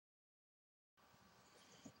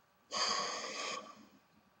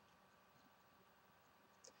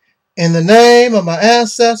In the name of my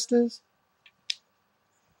ancestors,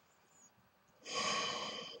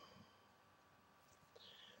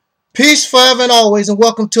 peace forever and always, and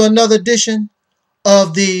welcome to another edition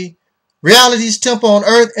of the Reality's Temple on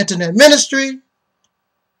Earth Internet Ministry.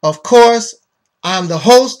 Of course, I'm the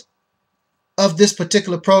host of this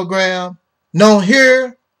particular program, known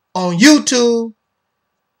here on YouTube,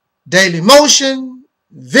 Daily Motion,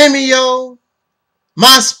 Vimeo,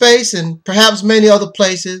 MySpace, and perhaps many other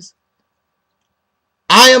places.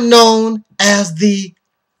 I am known as the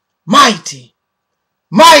mighty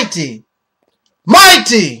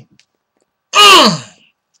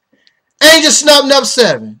Angel Snubbing Up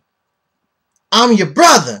 7. I'm your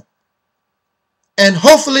brother, and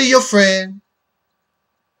hopefully your friend,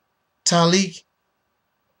 Taalik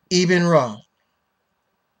Ibn'rad.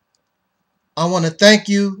 I want to thank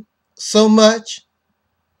you so much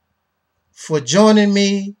for joining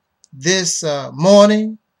me this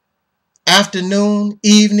morning, afternoon,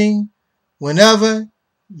 evening, whenever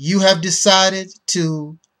you have decided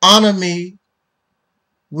to honor me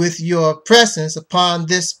with your presence upon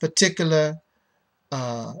this particular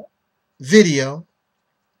video.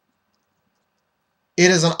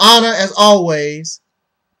 It is an honor, as always,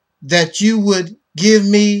 that you would give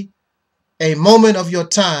me a moment of your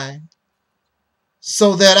time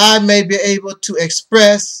so that I may be able to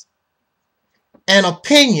express an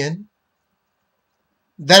opinion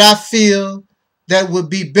that I feel that would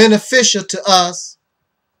be beneficial to us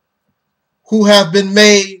who have been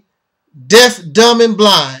made deaf, dumb, and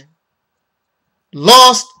blind,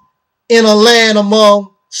 lost in a land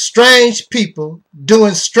among strange people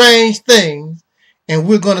doing strange things, and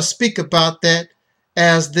we're going to speak about that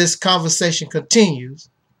as this conversation continues.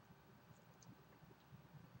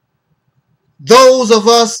 Those of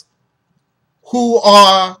us who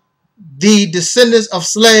are the descendants of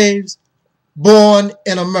slaves born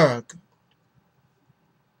in America.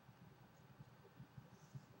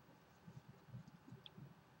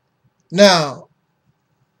 Now,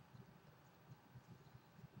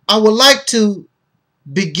 I would like to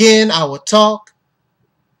begin our talk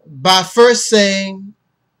by first saying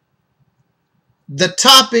the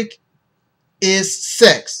topic is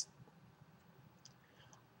sex.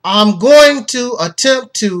 I'm going to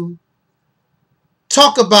attempt to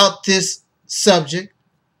talk about this subject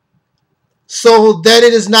so that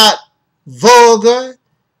it is not vulgar,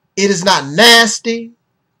 it is not nasty.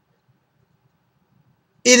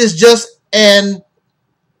 It is just an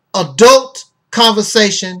adult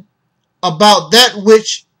conversation about that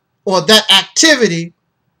which, or that activity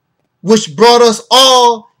which brought us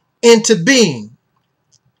all into being.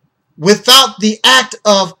 Without the act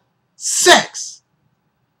of sex,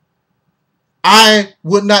 I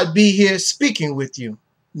would not be here speaking with you,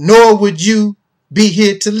 nor would you be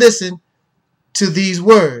here to listen to these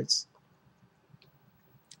words.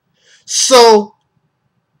 So,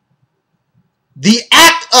 the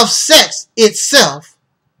act of sex itself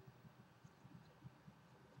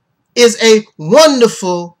is a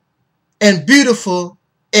wonderful and beautiful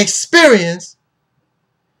experience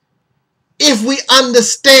if we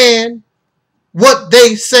understand what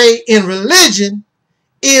they say in religion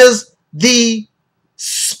is the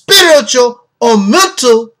spiritual or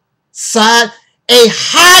mental side, a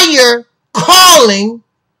higher calling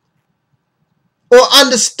or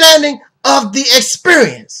understanding of the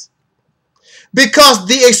experience. Because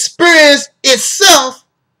the experience itself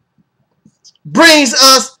brings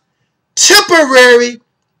us temporary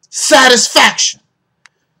satisfaction.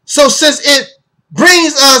 So since it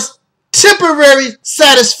brings us temporary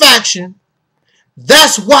satisfaction,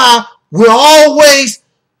 that's why we're always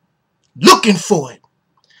looking for it.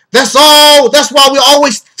 That's why we're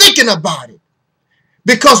always thinking about it.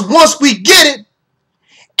 Because once we get it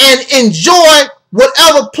and enjoy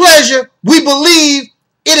whatever pleasure we believe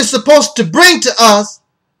it is supposed to bring to us,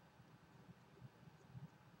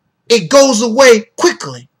 it goes away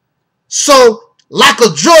quickly. So, like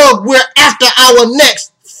a drug, we're after our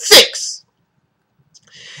next fix.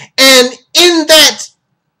 And in that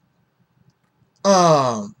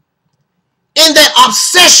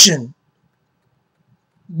obsession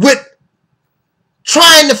with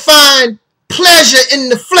trying to find pleasure in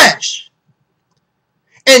the flesh,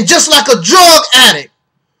 and just like a drug addict,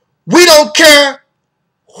 we don't care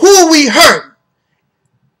who we hurt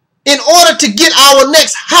in order to get our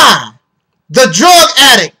next high. The drug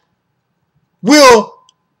addict will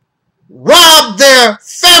rob their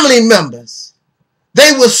family members.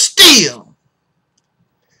 They will steal.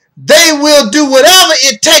 They will do whatever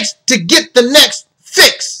it takes to get the next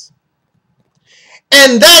fix.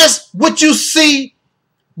 And that is what you see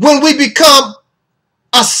when we become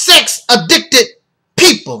a sex addicted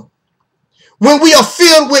people. when we are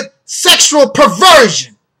filled with sexual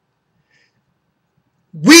perversion.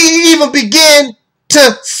 We even begin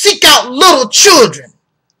to seek out little children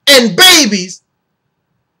and babies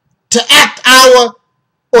to act our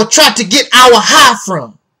or try to get our high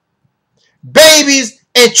from. Babies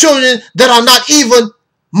and children that are not even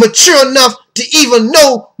mature enough to even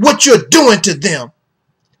know what you're doing to them.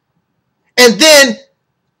 And then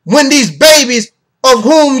when these babies of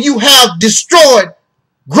whom you have destroyed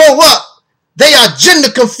grow up, they are gender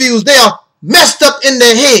confused. They are messed up in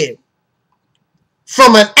their head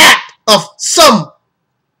from an act of some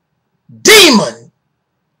demon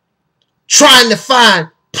trying to find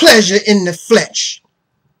pleasure in the flesh.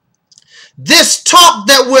 This talk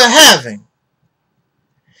that we're having,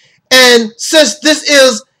 and since this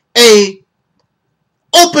is a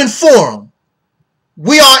open forum,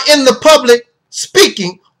 we are in the public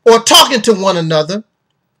speaking or talking to one another,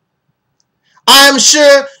 I am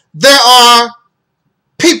sure there are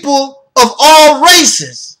people of all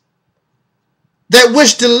races that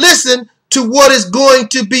wish to listen to what is going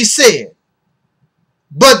to be said.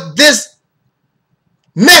 But this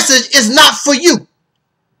message is not for you.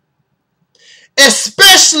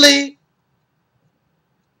 Especially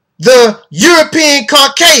the European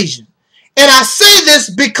Caucasian. And I say this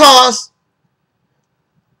because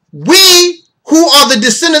we who are the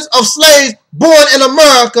descendants of slaves born in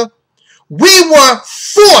America, we were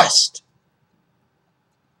forced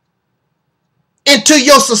into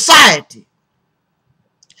your society.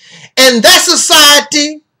 And that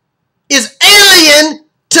society is alien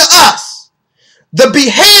to us. The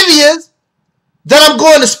behaviors that I'm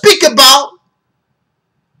going to speak about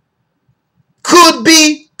could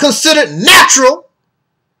be considered natural,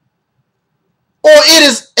 or it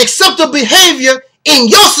is acceptable behavior in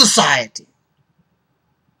your society.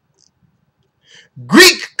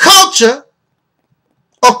 Greek culture,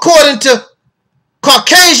 according to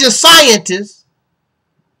Caucasian scientists,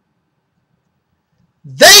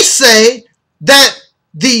 they say that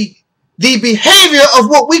the behavior of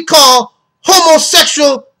what we call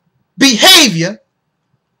homosexual behavior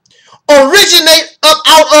originate up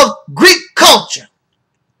out of Greek culture.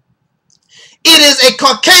 It is a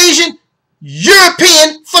Caucasian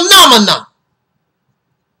European phenomenon.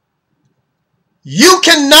 You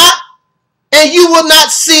cannot and you will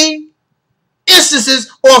not see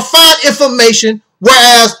instances or find information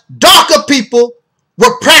whereas darker people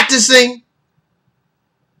were practicing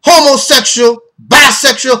homosexual,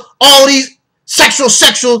 bisexual, all these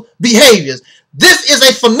sexual behaviors. This is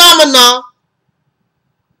a phenomenon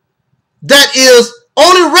that is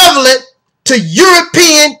only relevant to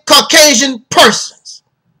European Caucasian persons.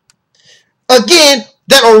 Again,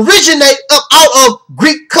 that originate up out of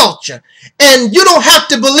Greek culture. And you don't have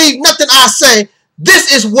to believe nothing I say.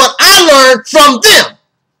 This is what I learned from them.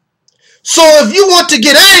 So if you want to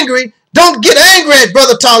get angry, don't get angry at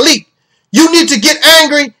Brother Taalik. You need to get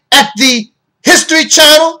angry at the History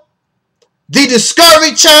Channel, the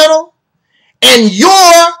Discovery Channel, and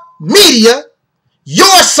your media,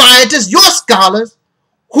 your scientists, your scholars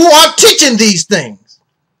who are teaching these things.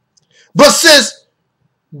 But since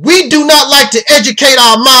we do not like to educate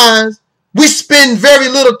our minds, we spend very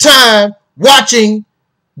little time watching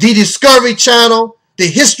the Discovery Channel, the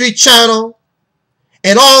History Channel,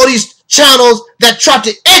 and all these channels that try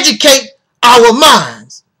to educate our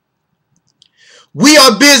minds. We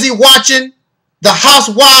are busy watching the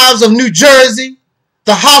Housewives of New Jersey,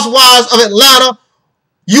 the Housewives of Atlanta.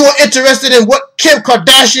 You are interested in what Kim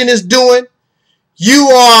Kardashian is doing. You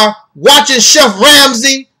are watching Chef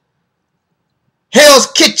Ramsay,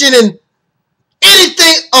 Hell's Kitchen, and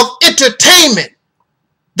anything of entertainment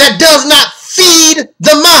that does not feed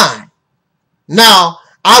the mind. Now,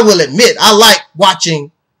 I will admit, I like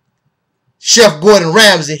watching Chef Gordon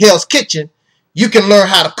Ramsay, Hell's Kitchen. You can learn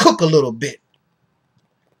how to cook a little bit.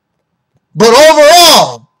 But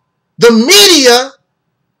overall, the media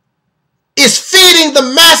is feeding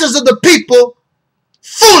the masses of the people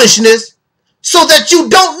foolishness so that you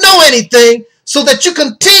don't know anything, so that you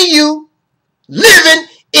continue living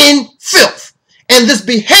in filth. And this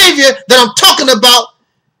behavior that I'm talking about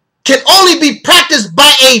can only be practiced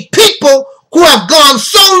by a people who have gone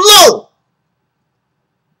so low,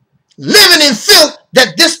 living in filth,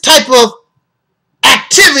 that this type of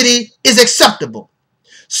activity is acceptable.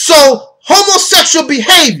 So homosexual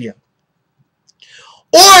behavior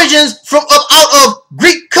origins from out of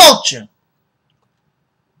Greek culture.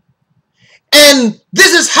 And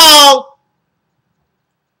this is how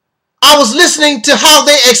I was listening to how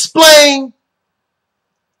they explain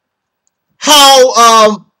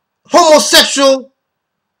how homosexual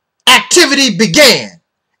activity began.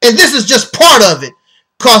 And this is just part of it,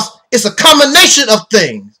 because it's a combination of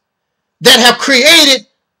things that have created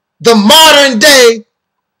the modern day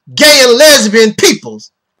gay and lesbian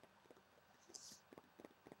peoples.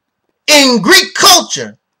 In Greek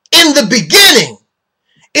culture, in the beginning,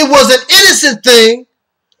 it was an innocent thing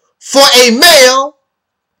for a male,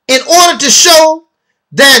 in order to show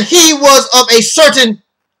that he was of a certain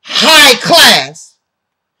high class,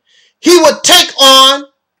 he would take on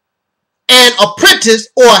an apprentice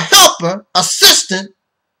or a helper, assistant,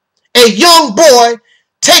 a young boy,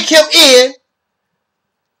 take him in.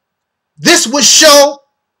 This would show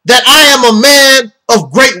that I am a man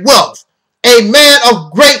of great wealth, a man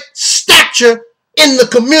of great stature in the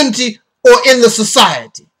community or in the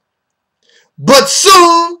society. But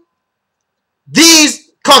soon,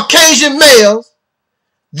 these Caucasian males,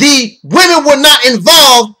 the women were not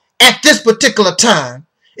involved at this particular time.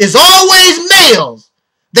 It's always males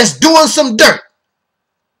that's doing some dirt.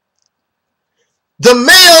 The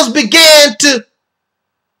males began to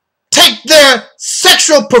take their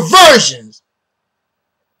sexual perversions,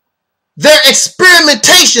 their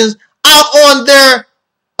experimentations out on their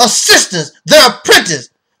assistants, their apprentice.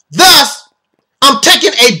 Thus, I'm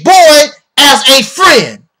taking a boy as a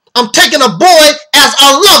friend. I'm taking a boy as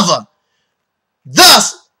a lover.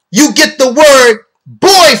 Thus, you get the word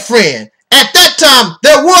boyfriend. At that time,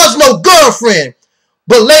 there was no girlfriend.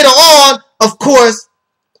 But later on, of course,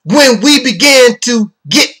 when we began to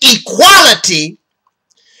get equality,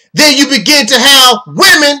 then you begin to have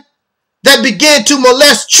women that begin to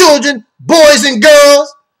molest children, boys and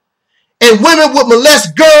girls, and women would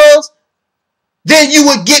molest girls. Then you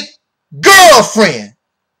would get girlfriend.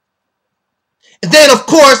 And then, of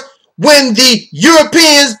course, when the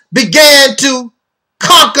Europeans began to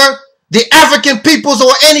conquer the African peoples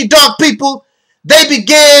or any dark people, they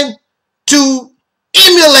began to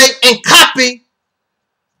emulate and copy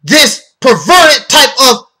this perverted type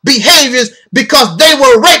of behaviors because they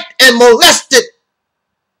were raped and molested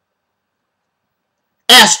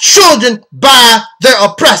as children by their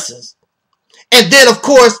oppressors. And then, of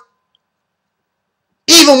course,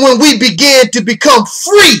 even when we began to become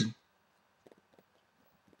free,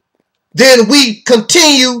 then we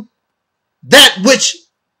continue that which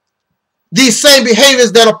these same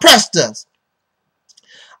behaviors that oppressed us.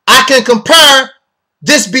 I can compare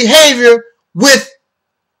this behavior with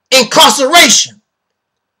incarceration.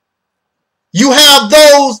 You have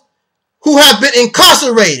those who have been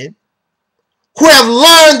incarcerated, who have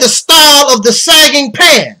learned the style of the sagging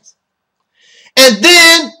pants. And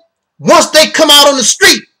then, once they come out on the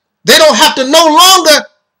street, they don't have to no longer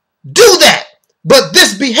do that. But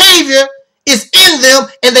this behavior is in them,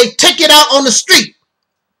 and they take it out on the street.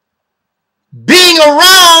 Being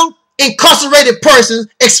around incarcerated persons,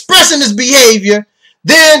 expressing this behavior,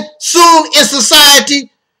 then soon in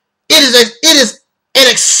society, it is an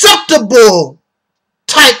acceptable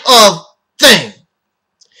type of thing.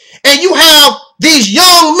 And you have these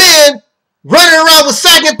young men running around with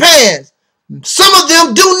sagging pants. Some of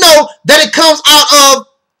them do know that it comes out of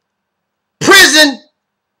prison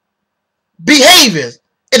behaviors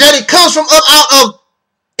and that it comes from out of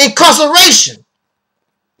incarceration.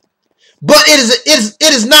 But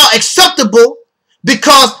it is now acceptable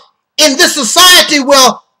because in this society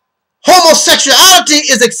where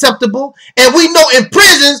homosexuality is acceptable, and we know in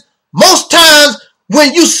prisons, most times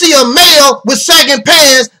when you see a male with sagging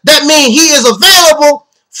pants, that means he is available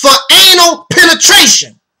for anal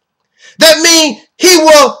penetration. That means he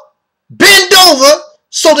will bend over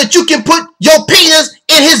so that you can put your penis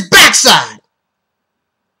in his backside.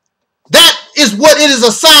 That is what it is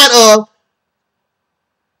a sign of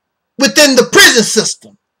within the prison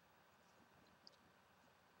system.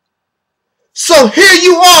 So here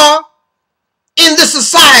you are in this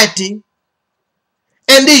society,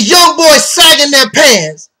 and these young boys sagging their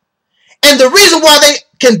pants. And the reason why they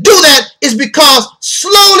can do that is because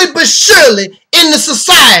slowly but surely in the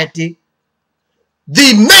society,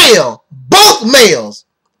 the male, both males,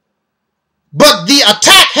 but the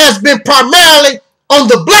attack has been primarily on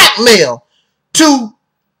the black male to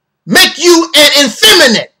make you an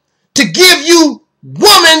effeminate, to give you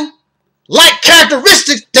woman-like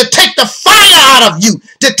characteristics, to take the fire out of you,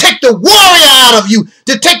 to take the warrior out of you,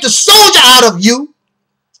 to take the soldier out of you,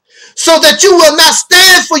 so that you will not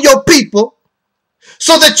stand for your people,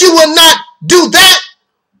 so that you will not do that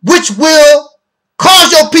which will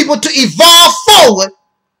cause your people to evolve forward,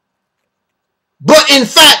 but in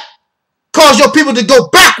fact cause your people to go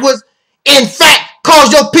backwards, in fact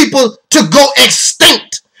cause your people to go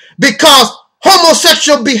extinct, because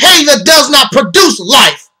homosexual behavior does not produce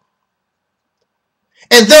life.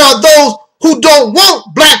 And there are those who don't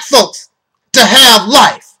want black folks to have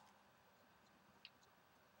life.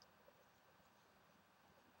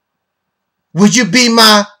 Would you be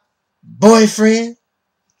my boyfriend,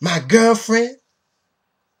 my girlfriend?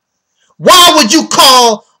 Why would you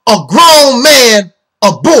call a grown man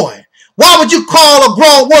a boy? Why would you call a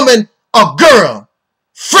grown woman a girl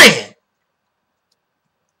friend?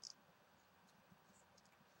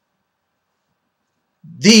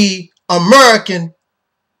 The American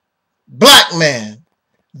black man,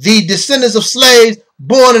 the descendants of slaves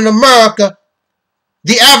born in America,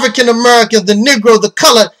 the African American, the Negro, the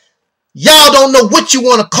colored, y'all don't know what you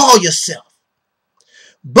want to call yourself.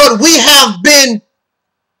 But we have been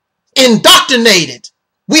indoctrinated.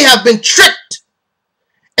 We have been tricked.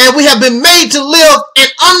 And we have been made to live an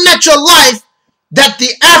unnatural life that the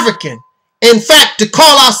African, in fact, to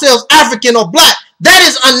call ourselves African or black, that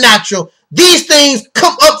is unnatural. These things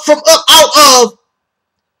come up from out of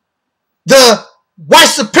the white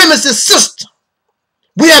supremacist system.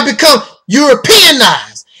 We have become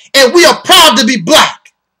Europeanized, and we are proud to be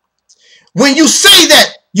black. When you say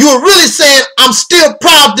that, you are really saying, I'm still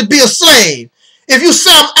proud to be a slave. If you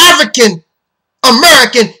say I'm African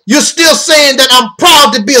American, you're still saying that I'm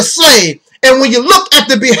proud to be a slave. And when you look at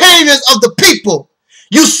the behaviors of the people,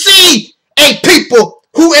 you see a people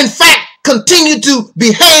who in fact continue to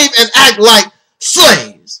behave and act like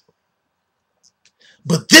slaves.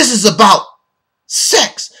 But this is about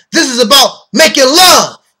sex. This is about making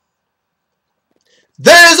love.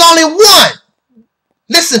 There is only one.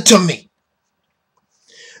 Listen to me.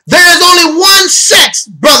 There is only one sex,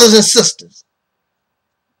 brothers and sisters.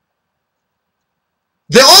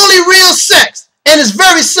 The only real sex, and it's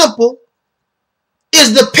very simple,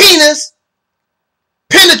 is the penis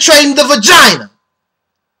penetrating the vagina.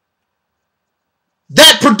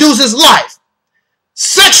 That produces life.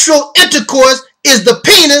 Sexual intercourse is the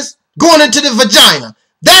penis going into the vagina.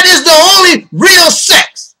 That is the only real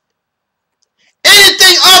sex.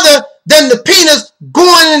 Anything other than the penis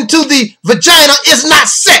going into the vagina is not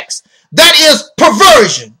sex. That is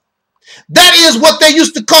perversion. That is what they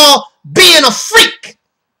used to call being a freak.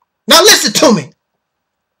 Now listen to me.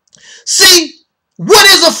 See, what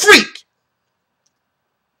is a freak?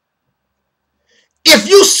 If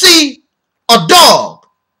you see a dog,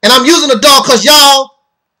 and I'm using a dog because y'all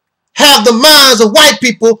have the minds of white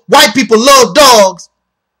people. White people love dogs,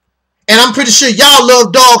 and I'm pretty sure y'all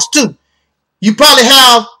love dogs too. You probably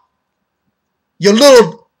have your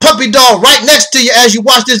little puppy dog right next to you as you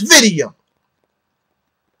watch this video.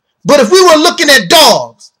 But if we were looking at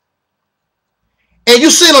dogs, and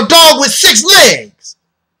you seen a dog with 6 legs,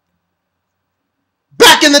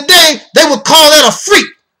 back in the day, they would call that a freak.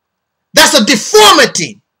 That's a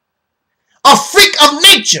deformity, a freak of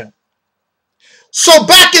nature. So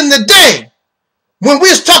back in the day, when we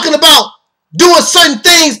was talking about doing certain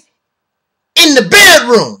things in the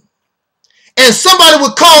bedroom, and somebody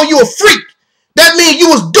would call you a freak, that means you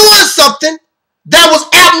was doing something that was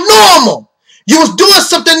abnormal. You was doing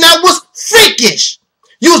something that was freakish.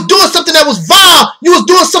 You was doing something that was vile. You was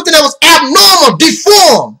doing something that was abnormal,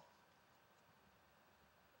 deformed.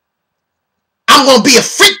 I'm going to be a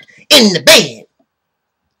freak in the bed.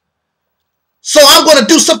 So I'm going to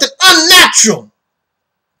do something unnatural,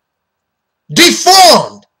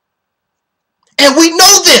 deformed. And we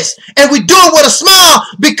know this. And we do it with a smile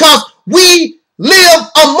because we live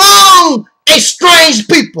among a strange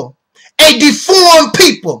people, a deformed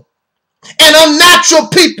people, an unnatural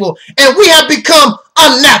people, and we have become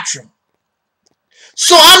unnatural.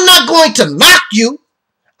 So I'm not going to knock you.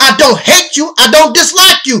 I don't hate you. I don't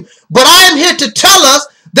dislike you. But I am here to tell us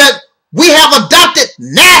that we have adopted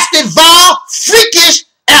nasty, vile, freakish,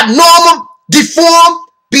 abnormal, deformed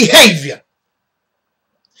behavior.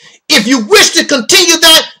 If you wish to continue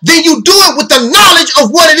that, then you do it with the knowledge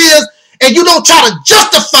of what it is, and you don't try to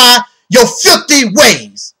justify your filthy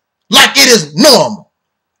ways like it is normal.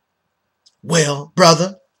 Well,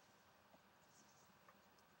 brother,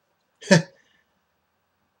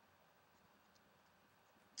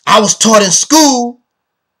 I was taught in school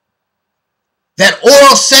that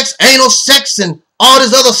oral sex, anal sex, and all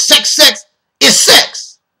this other sex is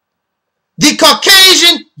sex. The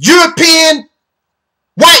Caucasian, European,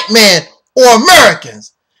 white man, or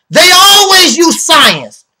Americans, they always use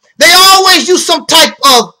science. They always use some type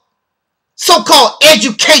of so-called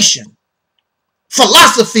education,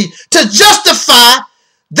 philosophy to justify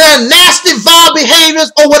their nasty, vile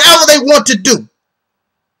behaviors or whatever they want to do.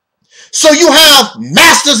 So you have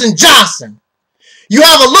Masters and Johnson. You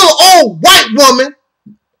have a little old white woman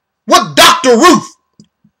with Dr. Ruth.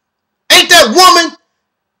 Ain't that woman,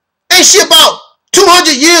 ain't she about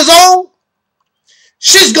 200 years old?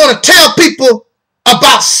 She's going to tell people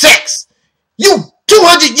about sex. You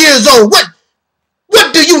 200 years old,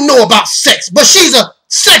 what do you know about sex? But she's a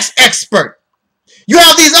sex expert. You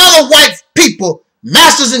have these other white people,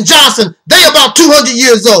 Masters and Johnson, they about 200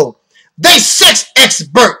 years old. They sex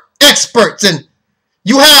experts. And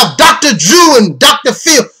you have Dr. Drew and Dr.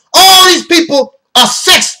 Phil. All these people are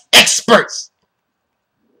sex experts.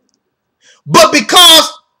 But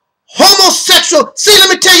because homosexual, see, let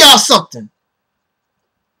me tell y'all something.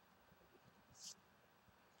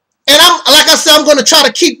 And like I said, I'm going to try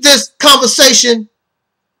to keep this conversation,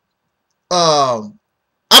 I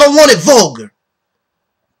don't want it vulgar.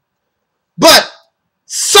 But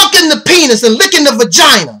sucking the penis and licking the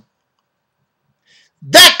vagina,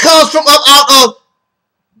 that comes from out of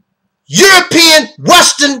European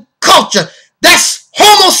Western culture. That's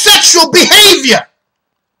homosexual behavior.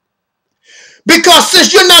 Because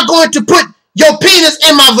since you're not going to put your penis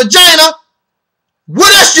in my vagina,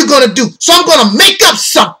 what else you going to do? So I'm going to make up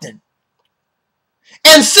something.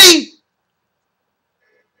 And see,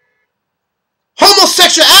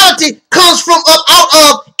 homosexuality comes from out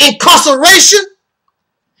of incarceration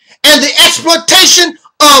and the exploitation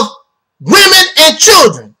of women and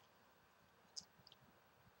children.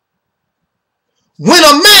 When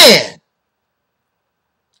a man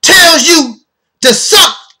tells you to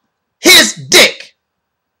suck his dick,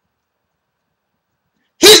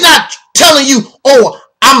 he's not telling you, oh,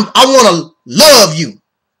 I want to love you.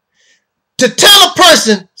 To tell a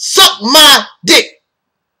person, suck my dick.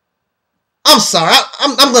 I'm sorry,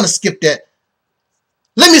 I'm going to skip that.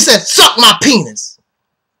 Let me say, suck my penis.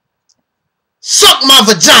 Suck my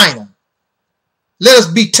vagina. Let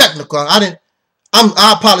us be technical. I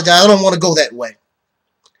apologize. I don't want to go that way.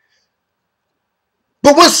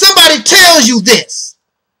 But when somebody tells you this,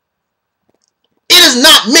 it is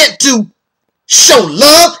not meant to show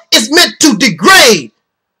love. It's meant to degrade,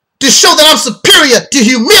 to show that I'm superior, to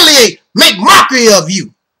humiliate, make mockery of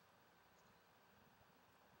you.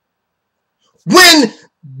 When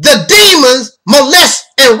the demons molest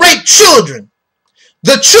and rape children,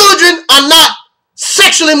 the children are not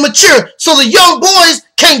sexually mature, so the young boys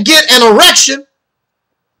can't get an erection.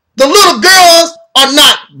 The little girls are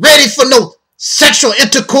not ready for no sexual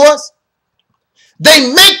intercourse.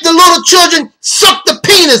 They make the little children suck the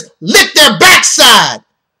penis, lick their backside.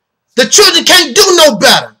 The children can't do no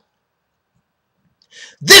better.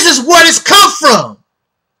 This is where it's come from.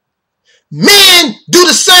 Men do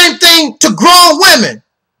the same thing to grown women.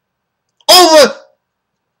 Over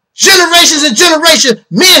generations and generations,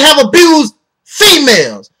 men have abused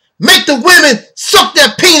females. Make the women suck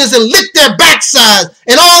their penis and lick their backsides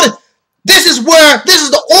and all this. This is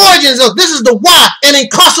the origins of, this is the why. And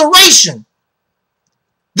incarceration.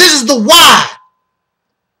 This is the why.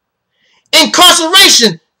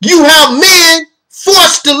 Incarceration, you have men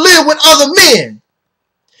forced to live with other men.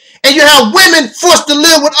 And you have women forced to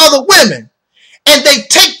live with other women. And they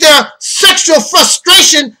take their sexual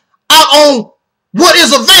frustration out on what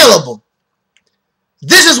is available.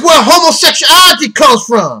 This is where homosexuality comes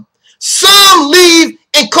from. Some leave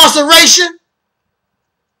incarceration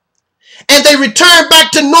and they return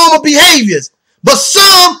back to normal behaviors. But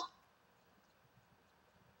some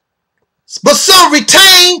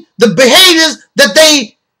retain the behaviors that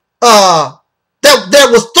they that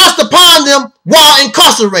was thrust upon them while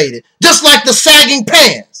incarcerated, just like the sagging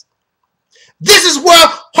pants. This is where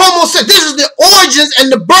this is the origins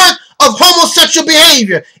and the birth of homosexual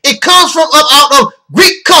behavior. It comes from out of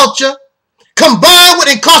Greek culture, combined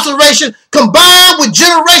with incarceration, combined with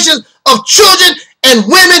generations of children and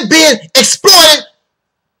women being exploited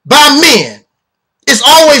by men. It's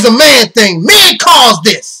always a man thing. Men cause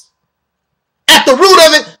this. At the root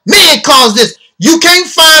of it, men cause this. You can't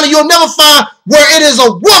find, and you'll never find where it is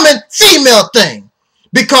a woman-female thing.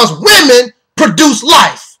 Because women produce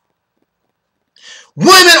life.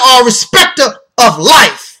 Women are a respecter of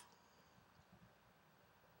life.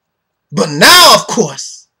 But now, of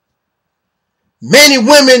course, many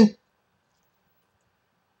women,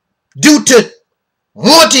 due to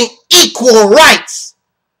wanting equal rights.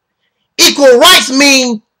 Equal rights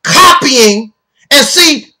mean copying. And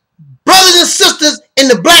see, brothers and sisters in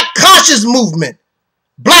the black conscious movement,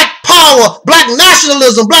 black power, black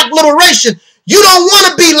nationalism, black liberation, you don't want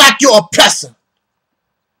to be like your oppressor.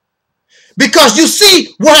 Because you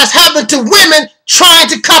see what has happened to women trying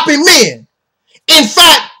to copy men. In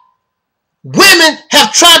fact, women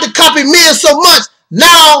have tried to copy men so much,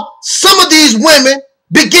 now some of these women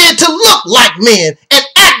begin to look like men and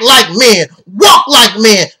act like men, walk like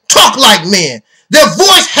men, talk like men. Their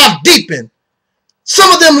voice have deepened.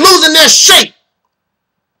 Some of them losing their shape.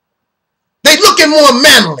 They looking more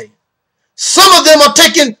manly. Some of them are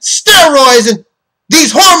taking steroids and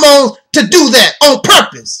these hormones to do that on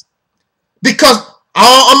purpose. Because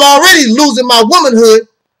I'm already losing my womanhood.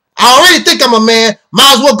 I already think I'm a man.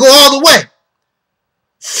 Might as well go all the way.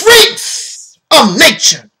 Freaks of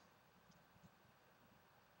nature.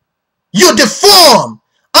 You deform,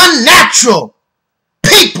 unnatural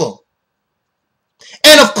people.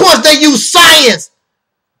 And of course, they use science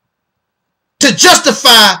to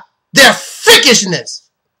justify their freakishness.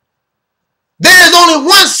 There is only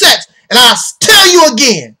one sex, and I'll tell you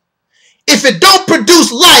again, if it don't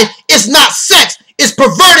produce life, it's not sex, it's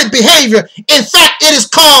perverted behavior. In fact, it is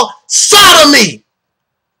called sodomy.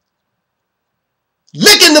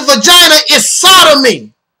 Licking the vagina is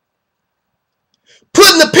sodomy.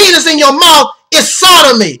 Putting the penis in your mouth is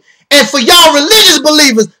sodomy. And for y'all religious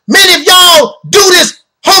believers, many of y'all do this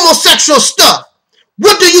homosexual stuff.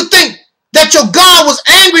 What do you think that your God was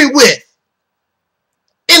angry with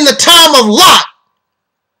in the time of Lot?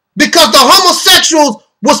 Because the homosexuals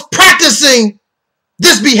was practicing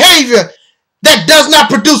this behavior that does not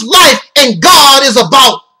produce life, and God is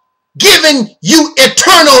about giving you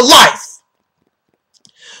eternal life.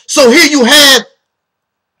 So here you had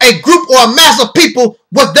a group or a mass of people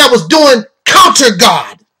that was doing counter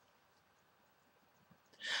God.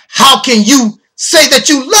 How can you say that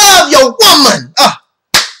you love your woman?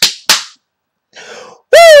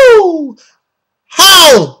 Woo!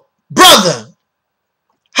 How, brother?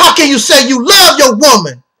 How can you say you love your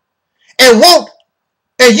woman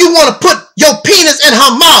and you want to put your penis in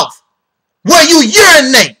her mouth where you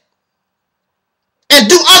urinate and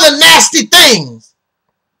do other nasty things?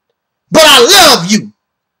 But I love you.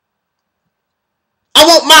 I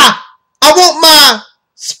want my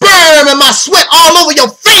sperm and my sweat all over your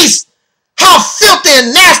face. How filthy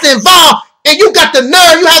and nasty and vile. And you have the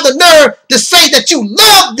nerve to say that you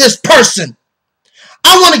love this person.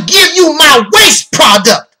 I want to give you my waste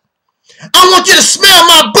product. I want you to smell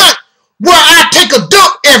my butt where I take a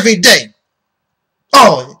dump every day.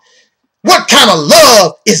 Oh, what kind of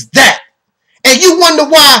love is that? And you wonder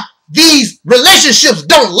why these relationships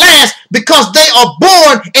don't last, because they are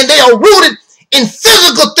born and they are rooted in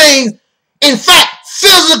physical things. In fact,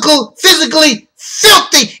 physically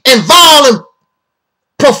filthy and vile and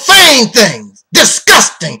profane things.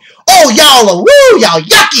 Disgusting. Oh, y'all are y'all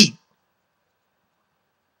yucky.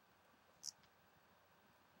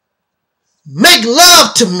 Make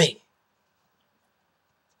love to me.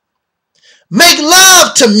 Make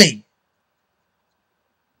love to me.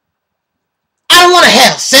 I don't want to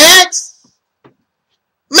have sex.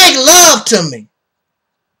 Make love to me.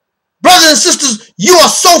 Brothers and sisters, you are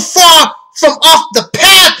so far from off the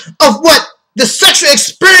path of what the sexual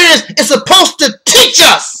experience is supposed to teach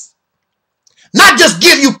us. Not just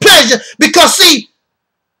give you pleasure, because see,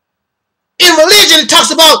 in religion it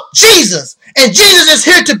talks about Jesus, and Jesus is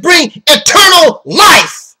here to bring eternal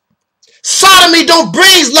life. Sodomy don't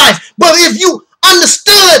bring life, but if you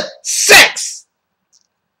understood sex,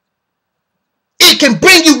 it can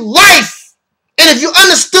bring you life. And if you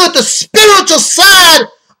understood the spiritual side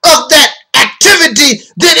of that activity,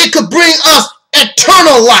 then it could bring us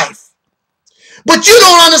eternal life. But you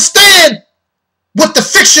don't understand what the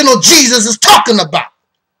fictional Jesus is talking about.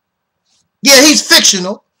 Yeah, he's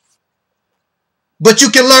fictional, but you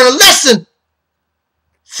can learn a lesson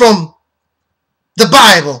from the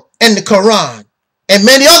Bible and the Quran and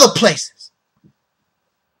many other places.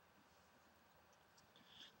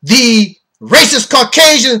 The racist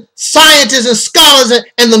Caucasian scientists and scholars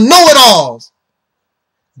and the know-it-alls,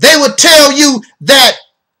 they would tell you that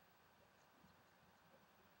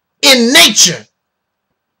in nature,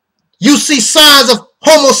 you see signs of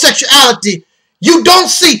homosexuality. You don't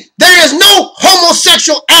see, there is no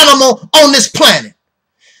homosexual animal on this planet.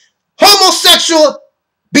 Homosexual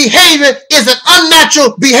behavior is an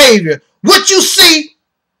unnatural behavior. What you see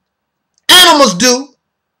animals do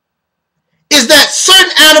is that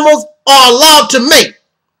certain animals are allowed to mate.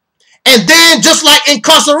 And then, just like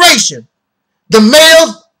incarceration, the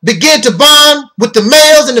males begin to bond with the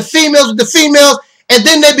males and the females with the females, and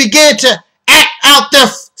then they begin to act out their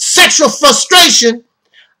sexual frustration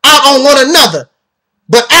out on one another.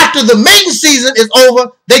 But after the mating season is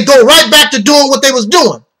over, they go right back to doing what they was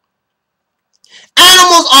doing.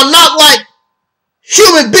 Animals are not like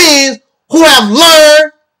human beings who have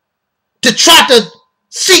learned to try to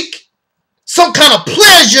seek some kind of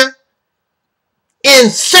pleasure in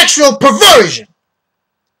sexual perversion.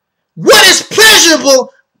 What is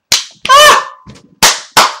pleasurable?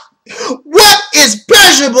 What is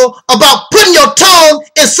pleasurable about putting your tongue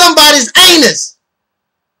in somebody's anus?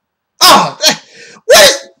 Oh,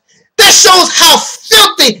 that shows how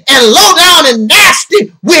filthy and low down and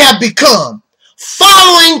nasty we have become,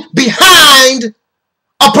 following behind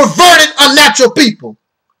a perverted, unnatural people.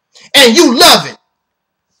 And you love it.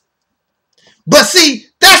 But see,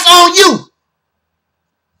 That's on you.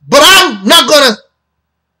 But I'm not going to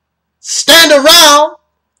stand around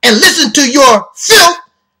and listen to your filth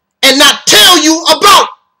and not tell you about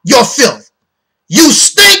your filth. You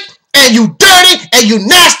stink and you dirty and you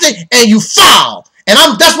nasty and you foul. And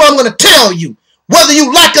that's what I'm going to tell you. Whether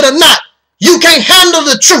you like it or not, you can't handle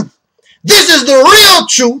the truth. This is the real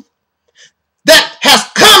truth that has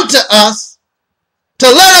come to us to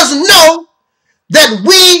let us know that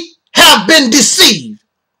we have been deceived.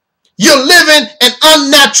 You're living an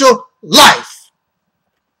unnatural life.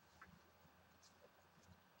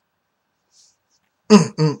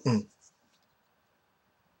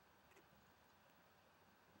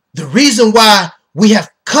 The reason why we have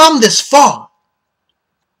come this far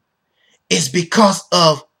is because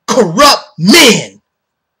of corrupt men.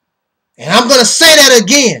 And I'm going to say that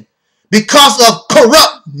again. Because of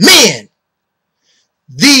corrupt men.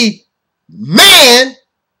 The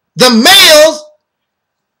males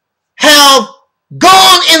have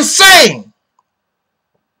gone insane.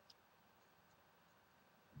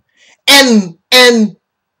 And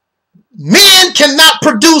men cannot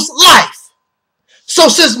produce life. So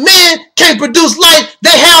since men can't produce life,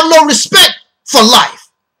 they have no respect for life.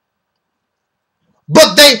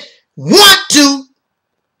 But they want to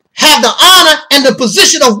have the honor and the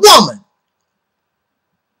position of woman.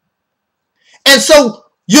 And so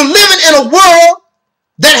you're living in a world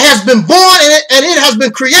that has been born and it has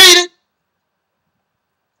been created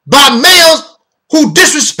by males who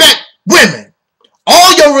disrespect women.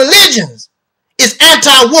 All your religions is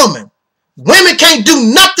anti-woman. Women can't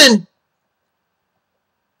do nothing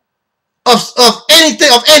of anything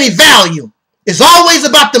of any value. It's always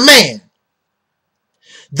about the man.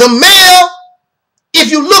 The male,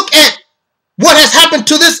 if you look at what has happened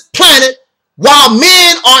to this planet while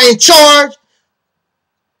men are in charge,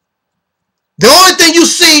 the only thing you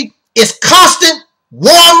see is constant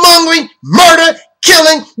warmongering, murder,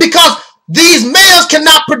 killing, because these males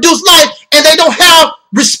cannot produce life and they don't have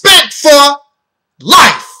respect for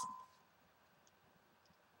life.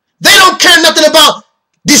 They don't care nothing about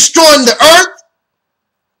destroying the earth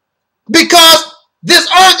because this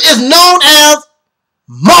earth is known as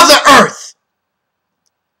Mother Earth.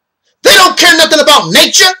 They don't care nothing about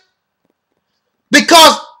nature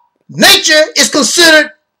because nature is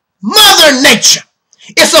considered Mother Nature.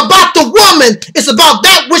 It's about the woman. It's about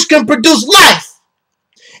that which can produce life.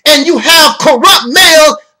 And you have corrupt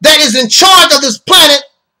males that is in charge of this planet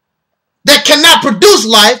that cannot produce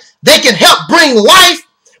life. They can help bring life.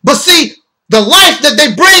 But see, the life that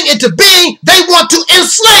they bring into being, they want to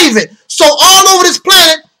enslave it. So all over this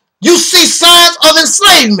planet, you see signs of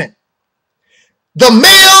enslavement. The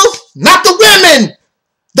males, not the women.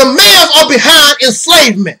 The males are behind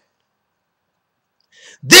enslavement.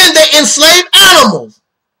 Then they enslave animals.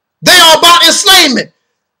 They are about enslavement.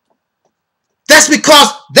 That's because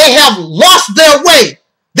they have lost their way.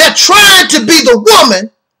 They're trying to be the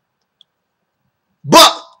woman,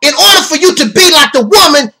 but in order for you to be like the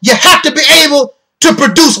woman, you have to be able to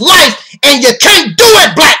produce life, and you can't do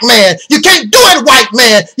it, black man. You can't do it, white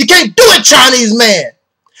man. You can't do it, Chinese man.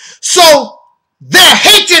 So their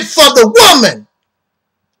hatred for the woman,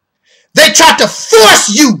 they try to force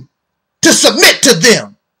you to submit to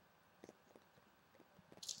them.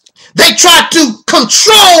 They try to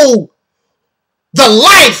control the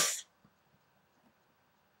life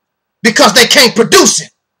because they can't produce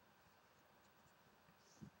it.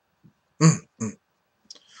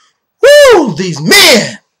 Woo, these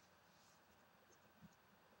men.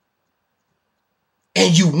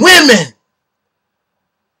 And you women,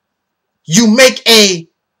 you make a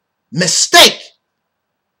mistake.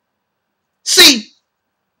 See,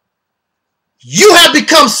 you have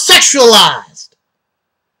become sexualized.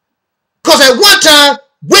 Because at one time,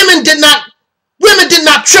 women did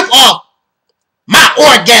not trip off my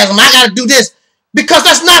orgasm. I got to do this. Because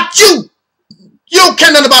that's not you. You don't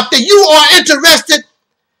care nothing about that. You are interested,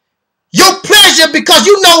 your pleasure, because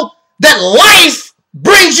you know that life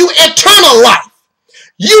brings you eternal life.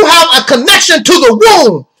 You have a connection to the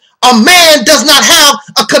womb. A man does not have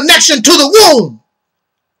a connection to the womb.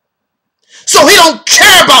 So he don't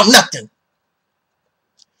care about nothing.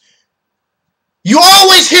 You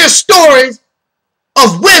always hear stories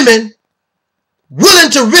of women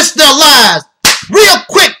willing to risk their lives real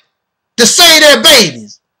quick to save their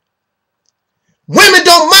babies. Women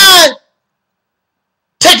don't mind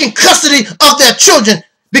taking custody of their children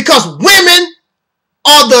because women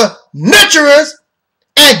are the nurturers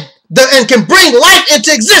and can bring life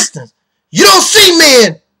into existence. You don't see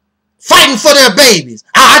men fighting for their babies.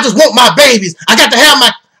 I just want my babies. I gotta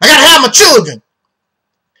have my children.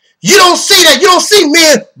 You don't see that. You don't see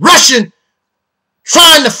men rushing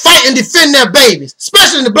trying to fight and defend their babies,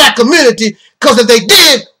 especially in the black community, because if they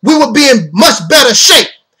did, we would be in much better shape.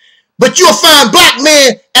 But you'll find black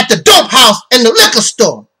men at the dope house and the liquor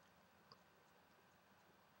store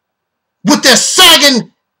with their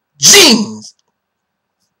sagging jeans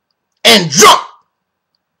and drunk.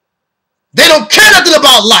 They don't care nothing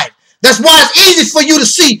about life. That's why it's easy for you to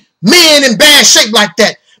see men in bad shape like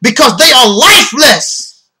that, because they are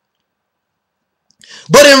lifeless.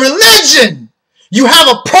 But in religion, you have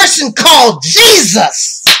a person called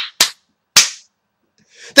Jesus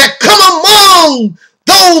that come among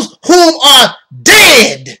those whom are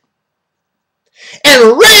dead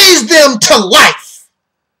and raise them to life.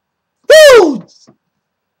 Woo!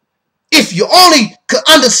 If you only could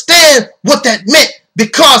understand what that meant,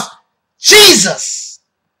 because Jesus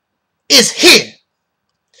is here.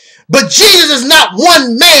 But Jesus is not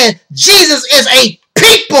one man. Jesus is a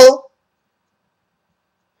people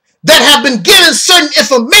that have been given certain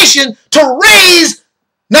information to raise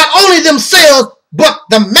not only themselves, but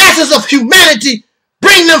the masses of humanity,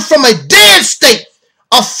 bring them from a dead state,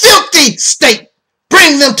 a filthy state,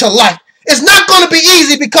 bring them to life. It's not going to be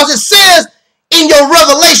easy, because it says in your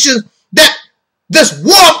Revelations that this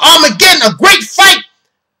war of Armageddon, a great fight,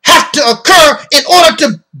 has to occur in order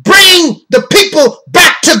to bring the people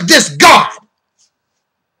back to this God.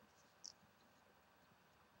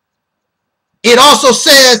 It also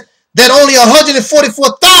says that only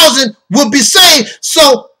 144,000 will be saved.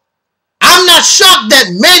 So I'm not shocked that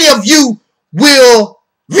many of you will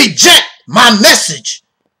reject my message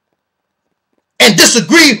and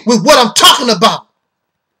disagree with what I'm talking about,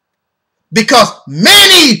 because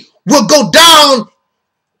many will go down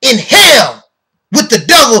in hell with the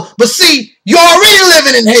devil. But see, you're already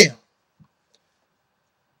living in hell.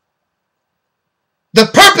 The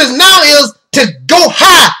purpose now is to go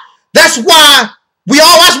high. That's why we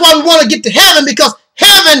want to get to heaven, because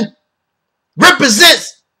heaven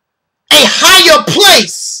represents a higher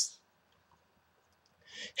place.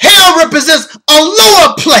 Hell represents a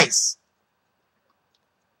lower place.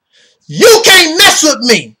 You can't mess with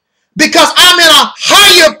me, because I'm in a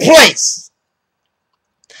higher place.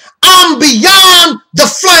 I'm beyond the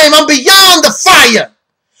flame. I'm beyond the fire.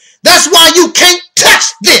 That's why you can't touch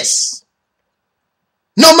this.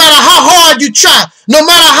 No matter how hard you try, no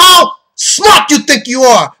matter how smart you think you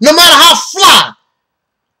are, no matter how fly,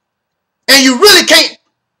 and you really can't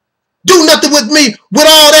do nothing with me with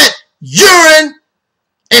all that urine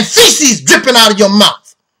and feces dripping out of your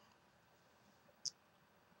mouth.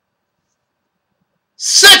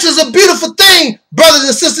 Sex is a beautiful thing, brothers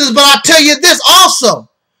and sisters, but I tell you this also,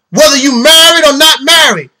 whether you married or not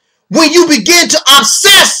married, when you begin to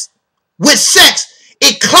obsess with sex,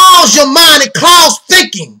 it clouds your mind, it clouds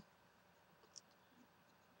thinking.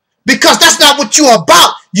 Because that's not what you're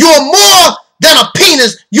about. You're more than a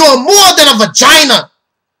penis. You're more than a vagina.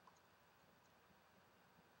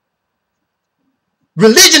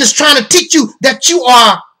 Religion is trying to teach you that you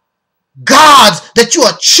are God's, that you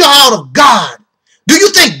are a child of God. Do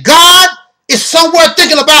you think God is somewhere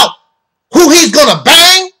thinking about who he's going to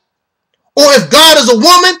bang? Or if God is a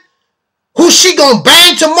woman, who's she going to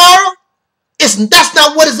bang tomorrow? That's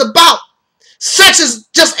not what it's about. Sex is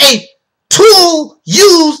just a tool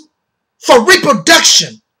used for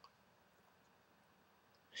reproduction.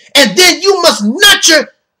 And then you must nurture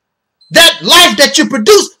that life that you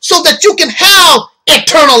produce so that you can have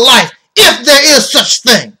eternal life, if there is such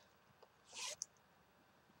thing.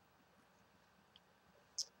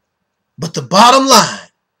 But the bottom line,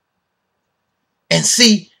 and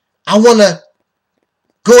see, I want to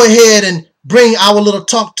go ahead and bring our little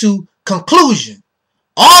talk to conclusion.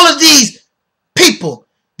 All of these people,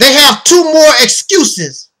 they have two more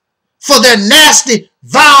excuses for their nasty,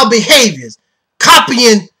 vile behaviors,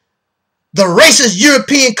 copying the racist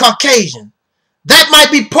European Caucasian. That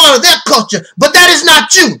might be part of their culture, but that is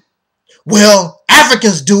not you. Well,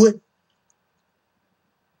 Africans do it.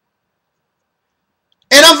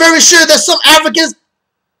 And I'm very sure that some Africans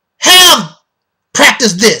have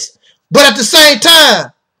practiced this. But at the same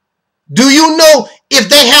time, do you know if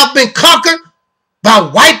they have been conquered by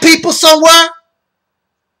white people somewhere?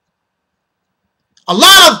 A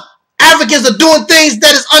lot of Africans are doing things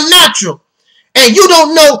that is unnatural. And you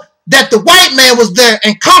don't know that the white man was there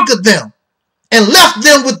and conquered them and left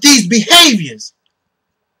them with these behaviors.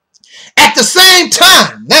 At the same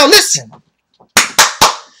time, now listen,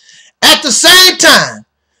 at the same time,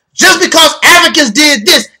 just because Africans did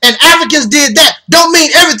this and Africans did that, don't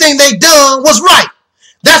mean everything they done was right.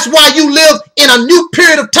 That's why you live in a new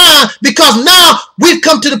period of time, because now we've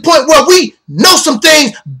come to the point where we know some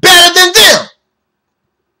things better than them.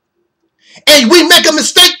 and we make a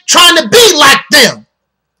mistake trying to be like them.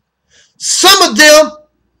 Some of them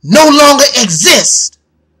no longer exist.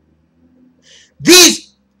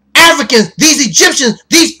 These Africans, these Egyptians,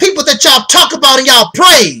 these people that y'all talk about and y'all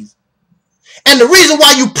praise. And the reason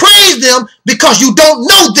why you praise them, because you don't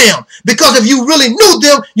know them. Because if you really knew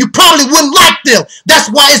them, you probably wouldn't like them.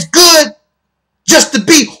 That's why it's good just to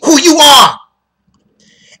be who you are.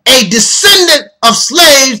 A descendant of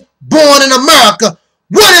slaves born in America.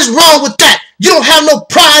 What is wrong with that? You don't have no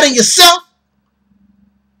pride in yourself?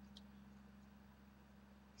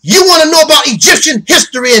 You want to know about Egyptian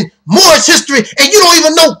history and Moorish history, and you don't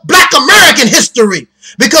even know Black American history.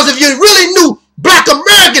 Because if you really knew Black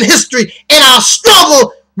American history and our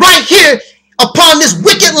struggle right here upon this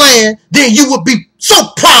wicked land, then you would be so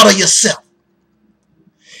proud of yourself.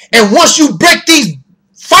 And once you break these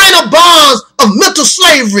final bonds of mental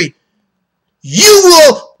slavery, you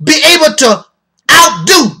will be able to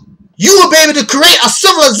outdo. You will be able to create a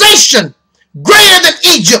civilization greater than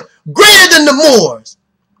Egypt, greater than the Moors.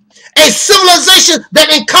 A civilization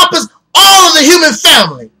that encompasses all of the human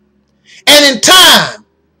family. And in time,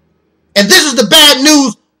 and this is the bad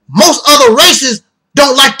news most other races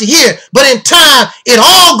don't like to hear, but in time, it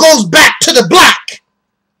all goes back to the black.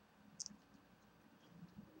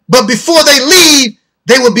 But before they leave,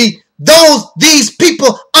 they will be these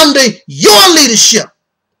people under your leadership,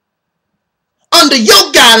 under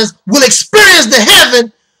your guidance, will experience the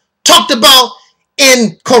heaven talked about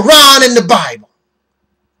in Quran and the Bible.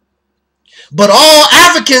 But all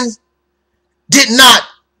Africans did not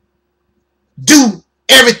do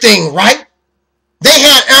everything right. They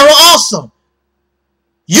had error also.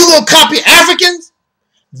 You gonna copy Africans?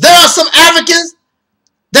 There are some Africans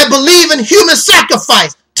that believe in human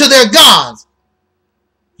sacrifice to their gods.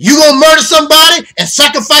 You gonna murder somebody and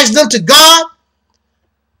sacrifice them to God?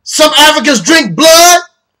 Some Africans drink blood.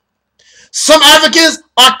 Some Africans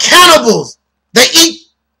are cannibals. They eat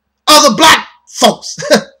other black folks.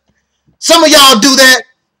 Some of y'all do that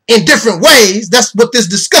in different ways. That's what this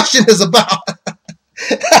discussion is about.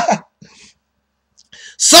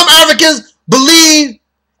 Some Africans believe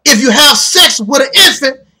if you have sex with an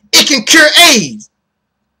infant, it can cure AIDS.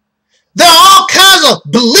 There are all kinds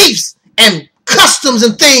of beliefs and customs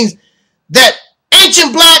and things that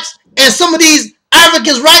ancient blacks and some of these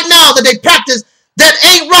Africans right now that they practice that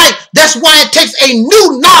ain't right. That's why it takes a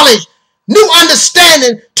new knowledge, new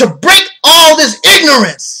understanding to break all this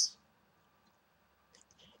ignorance.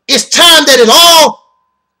 It's time that it all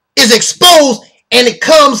is exposed and it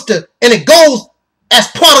comes to, and it goes as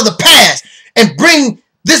part of the past and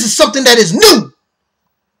this is something that is new.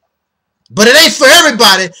 But it ain't for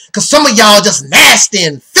everybody, because some of y'all just nasty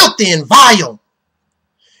and filthy and vile.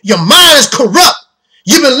 Your mind is corrupt.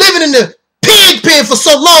 You've been living in the pig pen for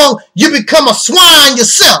so long, you become a swine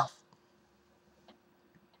yourself.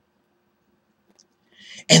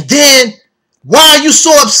 And then, why are you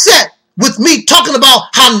so upset with me talking about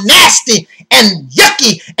how nasty and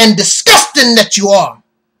yucky and disgusting that you are?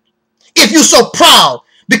 If you're so proud,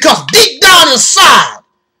 because deep down inside,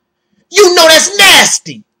 you know that's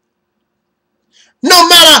nasty. No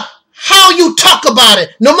matter how you talk about it,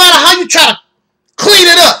 no matter how you try to clean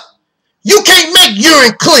it up, you can't make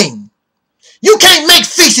urine clean. You can't make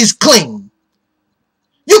feces clean.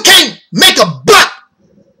 You can't make a butt,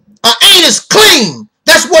 an anus clean.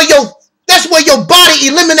 That's where your body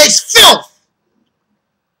eliminates filth,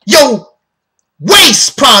 your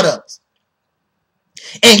waste products.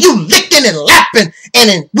 And you licking and lapping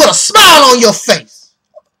and with a smile on your face.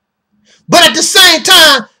 But at the same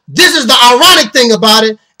time, this is the ironic thing about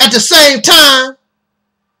it. At the same time,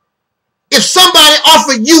 if somebody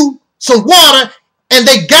offered you some water and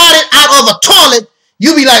they got it out of a toilet,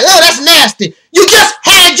 you be like, oh, that's nasty. You just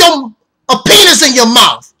had a penis in your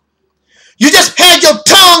mouth. You just had your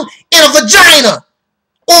tongue in a vagina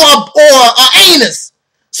or an anus.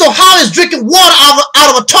 So how is drinking water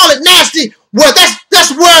out of a toilet nasty? Well,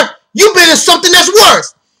 that's where you've been in something that's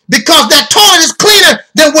worse. Because that toilet is cleaner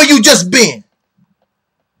than where you just been.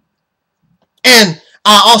 And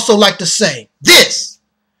I also like to say this.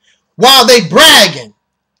 While they bragging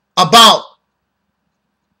about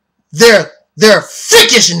their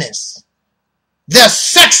freakishness, their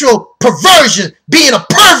sexual perversion, being a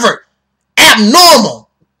pervert, abnormal,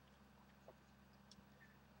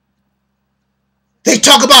 they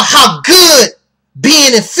talk about how good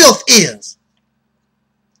being in filth is.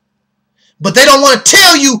 But they don't want to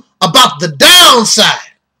tell you about the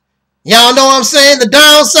downside. Y'all know what I'm saying? The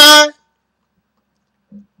downside?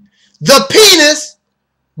 The penis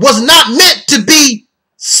was not meant to be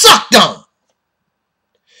sucked on.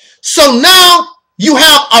 So now you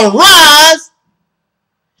have a rise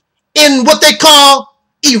in what they call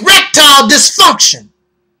erectile dysfunction,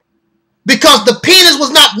 because the penis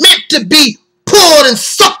was not meant to be pulled and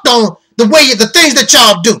sucked on the things that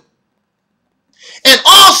y'all do. And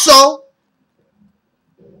also,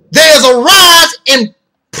 there's a rise in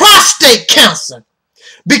prostate cancer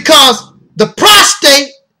because the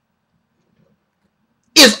prostate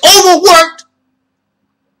is overworked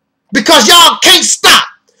because y'all can't stop.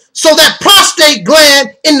 So that prostate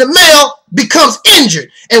gland in the male becomes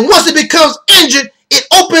injured. And once it becomes injured, it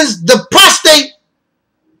opens the prostate.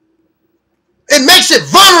 It makes it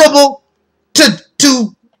vulnerable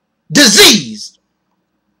to disease.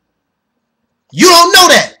 You don't know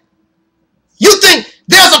that. You think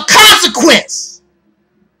there's a consequence.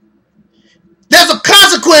 There's a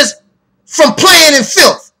consequence from playing in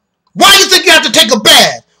filth. Why do you think you have to take a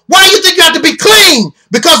bath? Why do you think you have to be clean?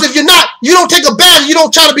 Because if you don't take a bath, you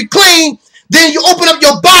don't try to be clean, then you open up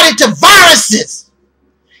your body to viruses,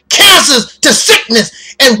 cancers, to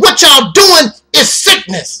sickness. And what y'all doing is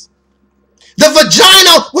sickness. The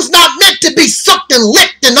vagina was not meant to be sucked and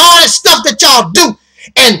licked and all that stuff that y'all do.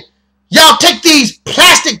 And y'all take these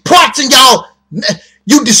plastic parts and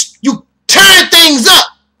you turn things up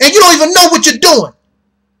and you don't even know what you're doing.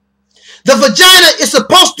 The vagina is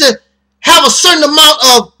supposed to have a certain amount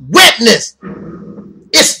of wetness.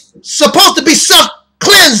 It's supposed to be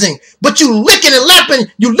self-cleansing, but you licking and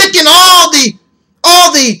lapping, you licking all the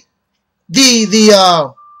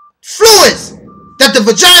fluids that the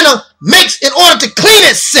vagina makes in order to clean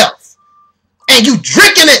itself, and you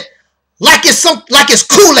drinking it like it's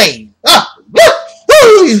Kool-Aid.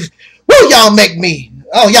 Y'all make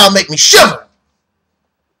me shiver.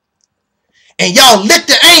 And y'all lick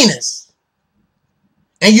the anus,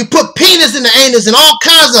 and you put penis in the anus and all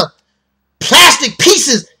kinds of plastic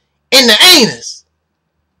pieces in the anus.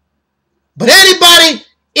 But anybody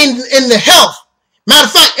in the health, matter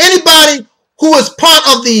of fact, anybody who is part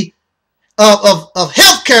of the of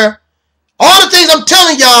healthcare, all the things I'm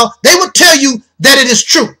telling y'all, they will tell you that it is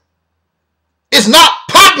true. It's not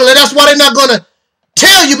popular. That's why they're not going to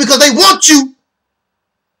tell you, because they want you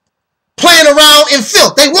playing around in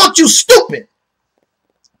filth. They want you stupid.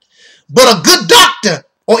 But a good doctor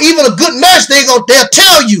or even a good nurse, they'll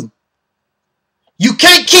tell you, you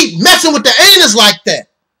can't keep messing with the anus like that.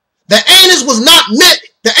 The anus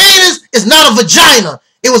is not a vagina.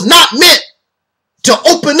 It was not meant to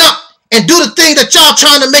open up and do the thing that y'all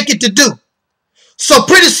trying to make it to do. So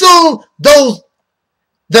pretty soon, the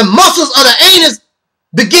muscles of the anus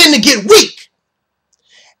begin to get weak.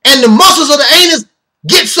 And the muscles of the anus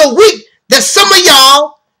get so weak that some of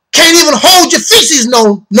y'all can't even hold your feces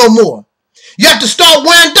no more. You have to start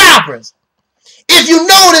wearing diapers. If you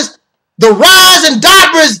notice, the rise in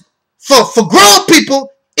diapers for grown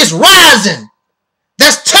people is rising.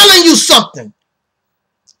 That's telling you something.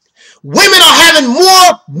 Women are having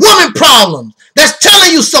more woman problems. That's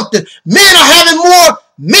telling you something. Men are having more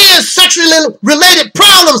men sexually related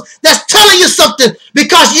problems. That's telling you something,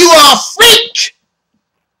 because you are a freak.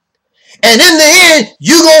 And in the end,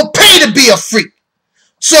 you're going to pay to be a freak.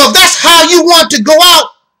 So if that's how you want to go out,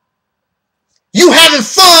 you having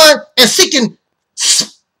fun and seeking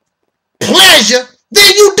pleasure,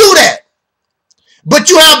 then you do that. But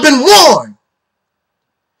you have been warned.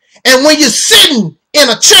 And when you're sitting in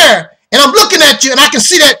a chair and I'm looking at you and I can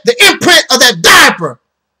see that the imprint of that diaper,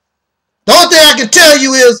 the only thing I can tell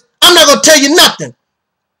you is I'm not going to tell you nothing.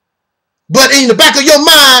 But in the back of your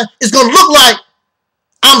mind, it's going to look like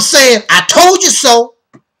I'm saying, I told you so,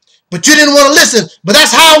 but you didn't want to listen. But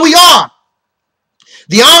that's how we are.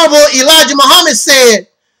 The Honorable Elijah Muhammad said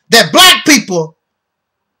that black people,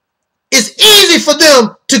 it's easy for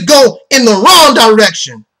them to go in the wrong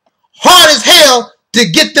direction. Hard as hell to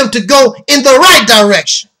get them to go in the right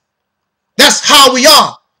direction. That's how we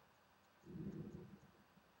are.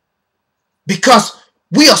 Because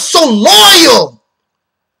we are so loyal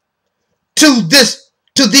to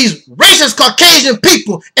these racist Caucasian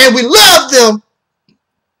people, and we love them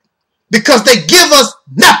because they give us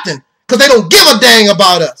nothing, because they don't give a dang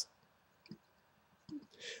about us.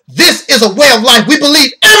 This is a way of life. We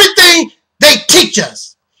believe everything they teach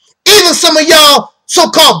us. Even some of y'all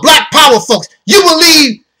so-called black power folks, you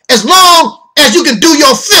believe as long as you can do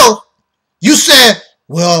your filth, you said,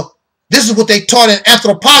 well, this is what they taught in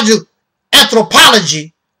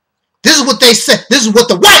anthropology. This is what they say. This is what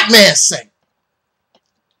the white man say.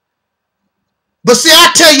 But see,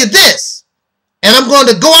 I tell you this, and I'm going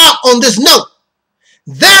to go out on this note.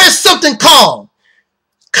 There is something called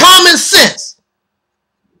common sense.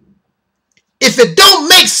 If it don't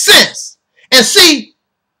make sense, and see,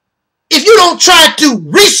 if you don't try to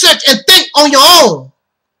research and think on your own,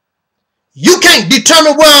 You can't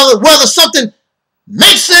determine whether something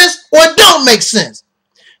makes sense or it don't make sense.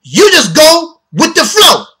 You just go with the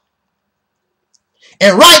flow.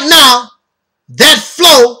 And right now, that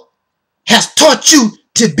flow has taught you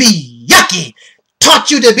to be yucky, taught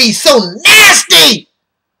you to be so nasty.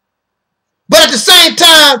 But at the same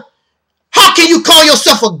time, how can you call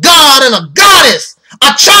yourself a god and a goddess,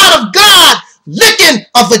 a child of God, licking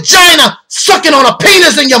a vagina, sucking on a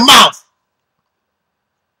penis in your mouth?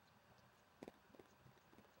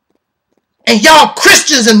 And y'all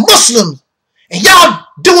Christians and Muslims, and y'all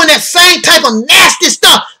doing that same type of nasty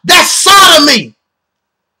stuff. That's sodomy.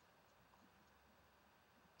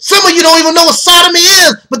 Some of you don't even know what sodomy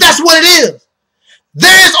is, but that's what it is.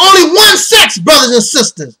 There is only one sex, brothers and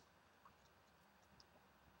sisters.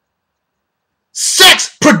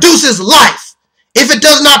 Sex produces life. If it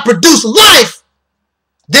does not produce life,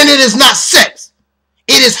 then it is not sex.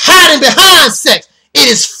 It is hiding behind sex. It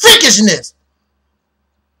is freakishness.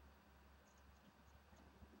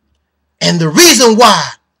 And the reason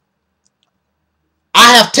why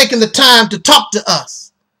I have taken the time to talk to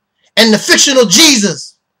us and the fictional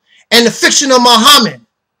Jesus and the fictional Muhammad,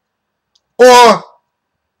 or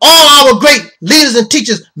all our great leaders and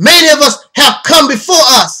teachers, many of us have come before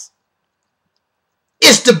us,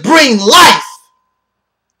 is to bring life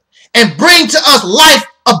and bring to us life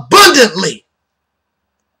abundantly.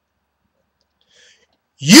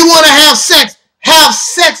 You want to have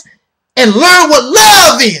sex and learn what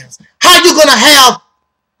love is. How you gonna have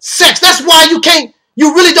sex? That's why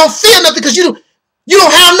you really don't feel nothing, because you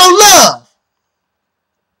don't have no love.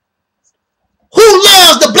 Who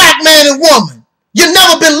loves the black man and woman? You've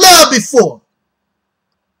never been loved before.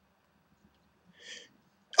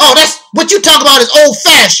 Oh, that's what you talk about is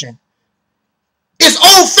old-fashioned. It's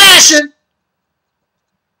old-fashioned,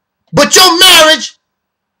 but your marriage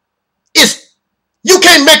is, you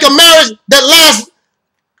can't make a marriage that lasts,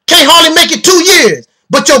 can't hardly make it 2 years.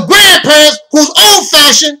 But your grandparents, who's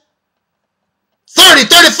old-fashioned, 30,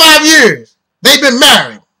 35 years, they've been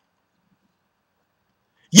married.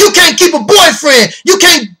 You can't keep a boyfriend. You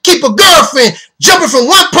can't keep a girlfriend, jumping from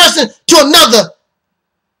one person to another.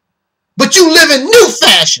 But you live in new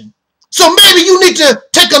fashion. So maybe you need to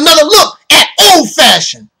take another look at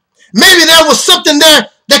old-fashioned. Maybe there was something there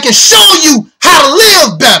that can show you how to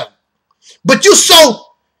live better. But you've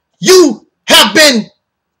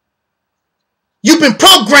been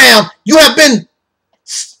programmed. You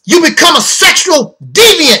become a sexual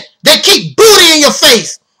deviant. They keep booty in your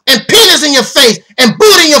face and penis in your face and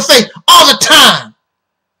booty in your face all the time.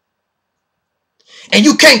 And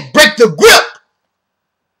you can't break the grip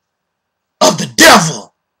of the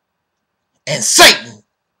devil and Satan.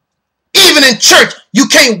 Even in church, you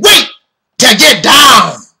can't wait to get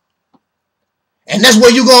down. And that's where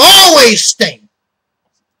you're going to always stay.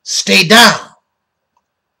 Stay down.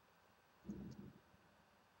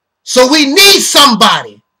 So we need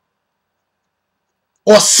somebody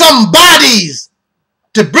or somebodies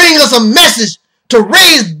to bring us a message to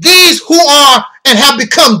raise these who are and have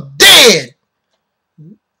become dead,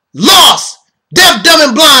 lost, deaf, dumb,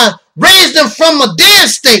 and blind, raise them from a dead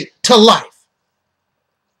state to life.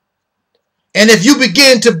 And if you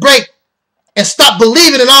begin to break and stop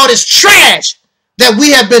believing in all this trash that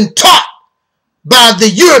we have been taught by the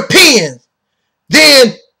Europeans,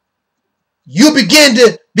 then you begin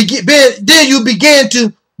to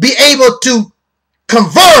be able to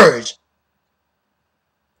converge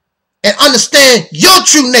and understand your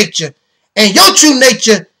true nature. And your true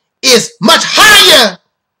nature is much higher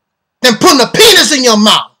than putting a penis in your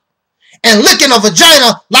mouth and licking a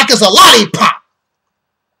vagina like it's a lollipop.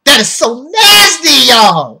 That is so nasty,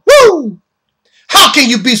 y'all. Woo! How can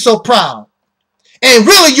you be so proud? And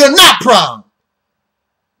really, you're not proud.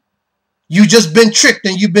 You just been tricked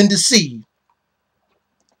and you've been deceived.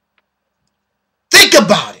 Think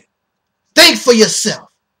about it. Think for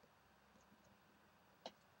yourself.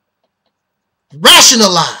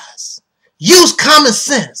 Rationalize. Use common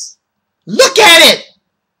sense. Look at it.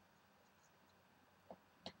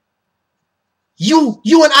 You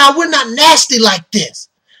and I, we're not nasty like this.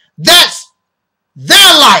 That's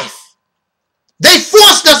their life. They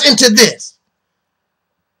forced us into this.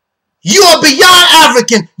 You are beyond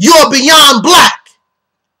African. You are beyond black.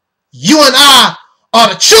 You and I are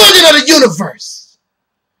the children of the universe.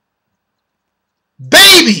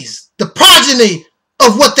 Babies, the progeny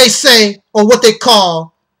of what they say or what they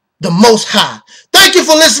call the Most High. Thank you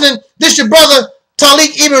for listening. This is your brother,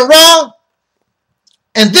 Taalik Ibn'rad.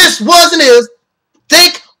 And this was and is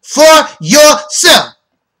Think for Yourself.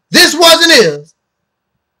 This was and is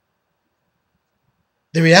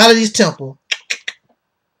the Reality's Temple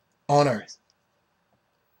on Earth.